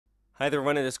Hi there,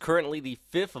 everyone. It is currently the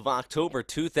 5th of October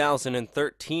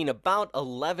 2013, about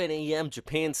 11 a.m.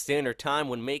 Japan Standard Time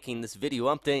when making this video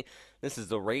update. This is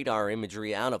the radar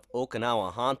imagery out of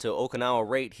Okinawa Honto, Okinawa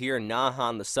right here, Naha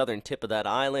on the southern tip of that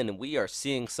island, and we are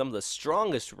seeing some of the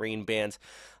strongest rain bands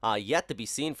yet to be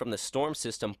seen from the storm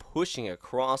system pushing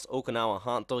across Okinawa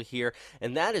Honto here,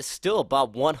 and that is still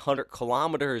about 100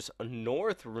 kilometers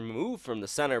north removed from the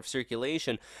center of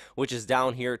circulation, which is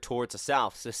down here towards the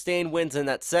south. Sustained winds in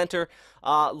that center,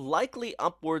 likely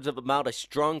upwards of about a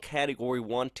strong Category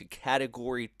 1 to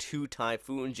Category 2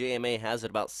 typhoon. JMA has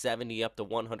it about 70 up to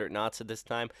 100 knots at this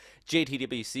time.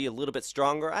 JTWC a little bit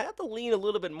stronger. I have to lean a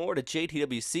little bit more to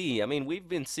JTWC. I mean, we've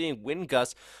been seeing wind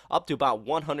gusts up to about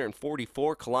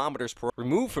 144 kilometers per hour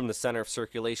removed from the center of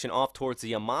circulation off towards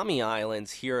the Amami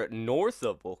Islands here north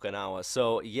of Okinawa.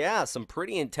 So, yeah, some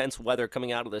pretty intense weather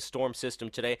coming out of the storm system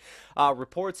today.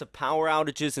 Reports of power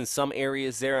outages in some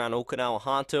areas there on Okinawa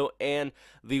Honto, and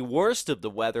the worst of the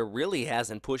weather really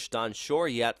hasn't pushed on shore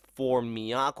yet for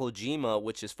Miyakojima,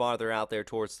 which is farther out there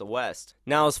towards the west.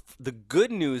 Now, the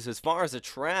good news as far as the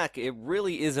track, it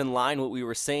really is in line what we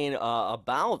were saying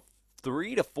about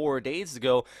 3 to 4 days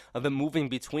ago of them moving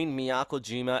between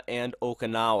Miyakojima and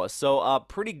Okinawa. So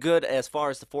pretty good as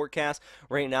far as the forecast.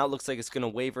 Right now it looks like it's going to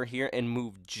waver here and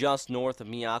move just north of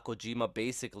Miyakojima,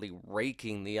 basically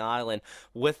raking the island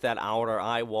with that outer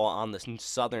eye wall on the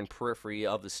southern periphery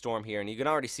of the storm here. And you can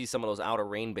already see some of those outer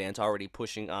rain bands already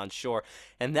pushing on shore.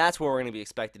 And that's where we're going to be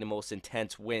expecting the most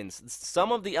intense winds.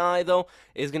 Some of the eye, though,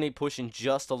 is going to be pushing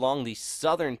just along the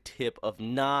southern tip of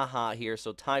Naha here.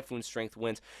 So typhoon strength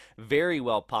winds very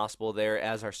well possible there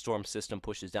as our storm system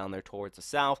pushes down there towards the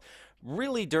south.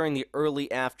 Really during the early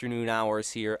afternoon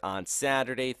hours here on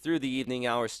Saturday through the evening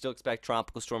hours, still expect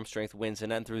tropical storm strength winds,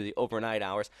 and then through the overnight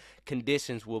hours,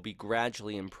 conditions will be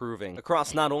gradually improving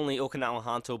across not only Okinawa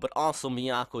Honto but also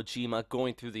Miyakojima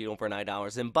going through the overnight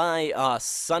hours. And by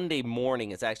Sunday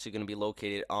morning, it's actually going to be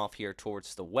located off here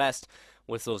towards the west,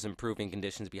 with those improving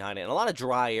conditions behind it. And a lot of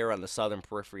dry air on the southern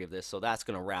periphery of this, so that's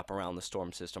going to wrap around the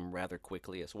storm system rather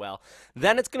quickly as well.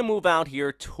 Then it's going to move out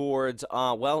here towards,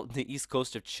 well, the east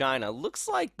coast of China. Looks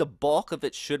like the bulk of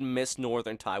it should miss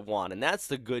northern Taiwan, and that's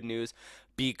the good news,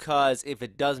 because if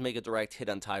it does make a direct hit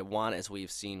on Taiwan, as we've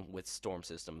seen with storm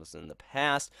systems in the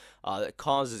past, it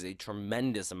causes a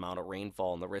tremendous amount of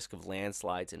rainfall and the risk of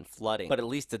landslides and flooding. But at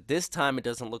least at this time, it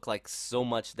doesn't look like so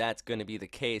much that's going to be the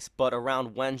case. But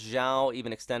around Wenzhou,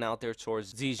 even extend out there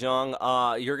towards Zhejiang,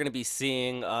 you're going to be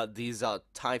seeing these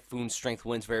typhoon strength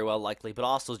winds very well likely, but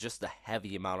also just the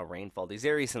heavy amount of rainfall. These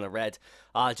areas in the red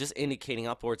just indicating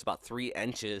upwards about 3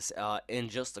 inches in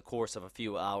just the course of a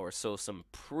few hours. So some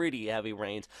pretty heavy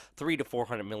rains, 300 to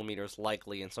 400 millimeters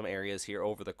likely in some areas here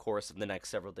over the course of the next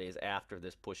several days after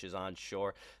this pushes on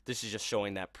shore. This is just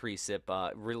showing that precip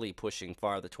really pushing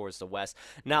farther towards the west.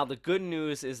 Now, the good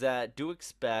news is that do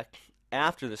expect,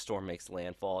 after the storm makes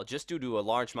landfall, just due to a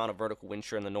large amount of vertical wind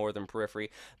shear in the northern periphery,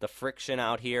 the friction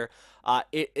out here,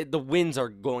 the winds are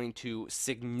going to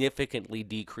significantly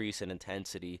decrease in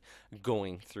intensity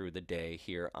going through the day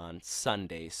here on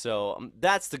Sunday. So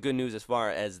that's the good news as far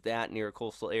as that near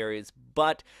coastal areas,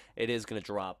 but it is going to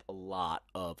drop a lot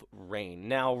of rain.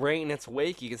 Now, right in its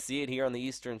wake, you can see it here on the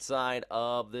eastern side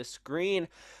of the screen.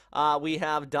 We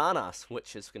have Danas,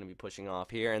 which is going to be pushing off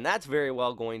here, and that's very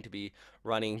well going to be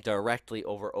running directly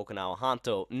over Okinawa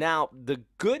Honto. Now, the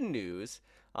good news,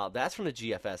 that's from the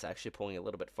GFS, actually pulling a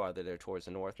little bit farther there towards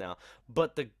the north now,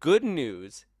 but the good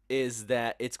news is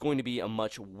that it's going to be a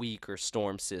much weaker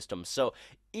storm system. So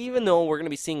even though we're going to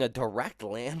be seeing a direct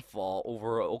landfall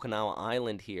over Okinawa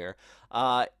Island here,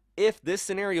 if this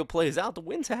scenario plays out, the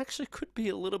winds actually could be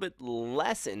a little bit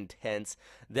less intense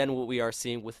than what we are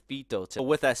seeing with Fitow. So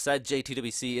with that said,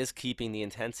 JTWC is keeping the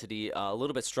intensity a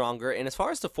little bit stronger, and as far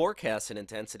as the forecasted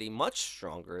intensity, much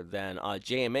stronger than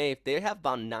JMA. They have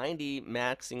about 90,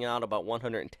 maxing out about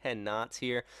 110 knots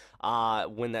here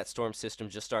when that storm system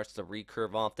just starts to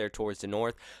recurve off there towards the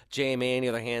north. JMA, on the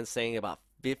other hand, saying about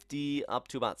 50 up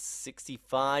to about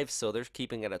 65, so they're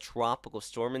keeping it a tropical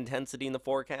storm intensity in the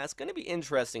forecast. Going to be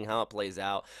interesting how it plays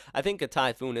out. I think a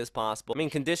typhoon is possible. I mean,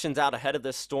 conditions out ahead of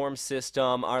this storm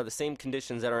system are the same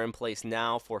conditions that are in place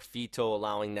now for Fitow,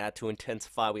 allowing that to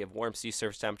intensify. We have warm sea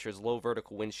surface temperatures, low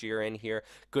vertical wind shear in here,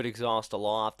 good exhaust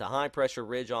aloft. The high pressure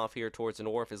ridge off here towards the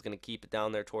north is going to keep it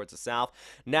down there towards the south.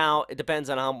 Now, it depends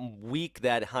on how weak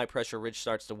that high pressure ridge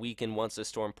starts to weaken once the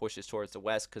storm pushes towards the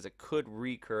west, because it could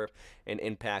recurve and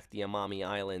impact the Amami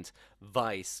Islands,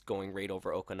 vice going right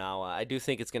over Okinawa. I do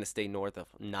think it's going to stay north of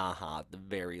Naha at the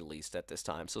very least at this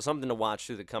time. So something to watch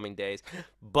through the coming days.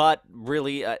 But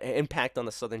really, impact on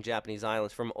the southern Japanese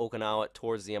islands from Okinawa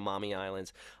towards the Amami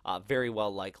Islands, very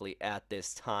well likely at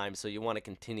this time. So you want to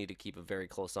continue to keep a very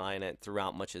close eye on it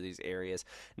throughout much of these areas.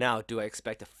 Now, do I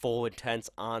expect a full intense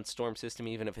on-storm system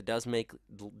even if it does make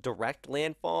direct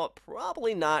landfall?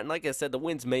 Probably not. And like I said, the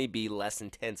winds may be less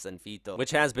intense than Fitow,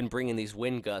 which has been bringing these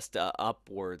wind gusts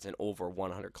upwards and over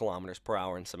 100 kilometers per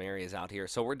hour in some areas out here.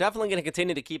 So we're definitely going to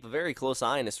continue to keep a very close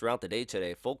eye on this throughout the day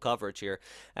today. Full coverage here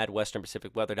at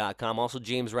westernpacificweather.com. Also,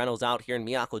 James Reynolds out here in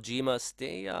Miyakojima.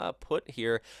 Stay put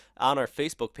here on our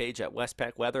Facebook page at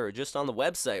Westpac Weather or just on the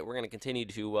website. We're going to continue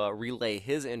to relay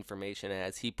his information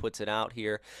as he puts it out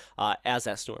here as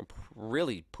that storm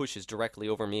really pushes directly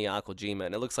over Miyakojima.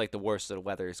 And it looks like the worst of the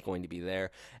weather is going to be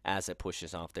there as it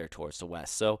pushes off there towards the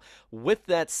west. So with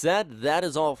that said, that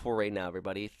is all for right now,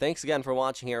 everybody. Thanks again for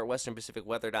watching here at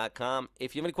westernpacificweather.com.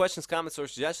 If you have any questions, comments, or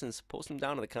suggestions, post them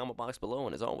down in the comment box below.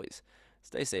 And as always,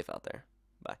 stay safe out there.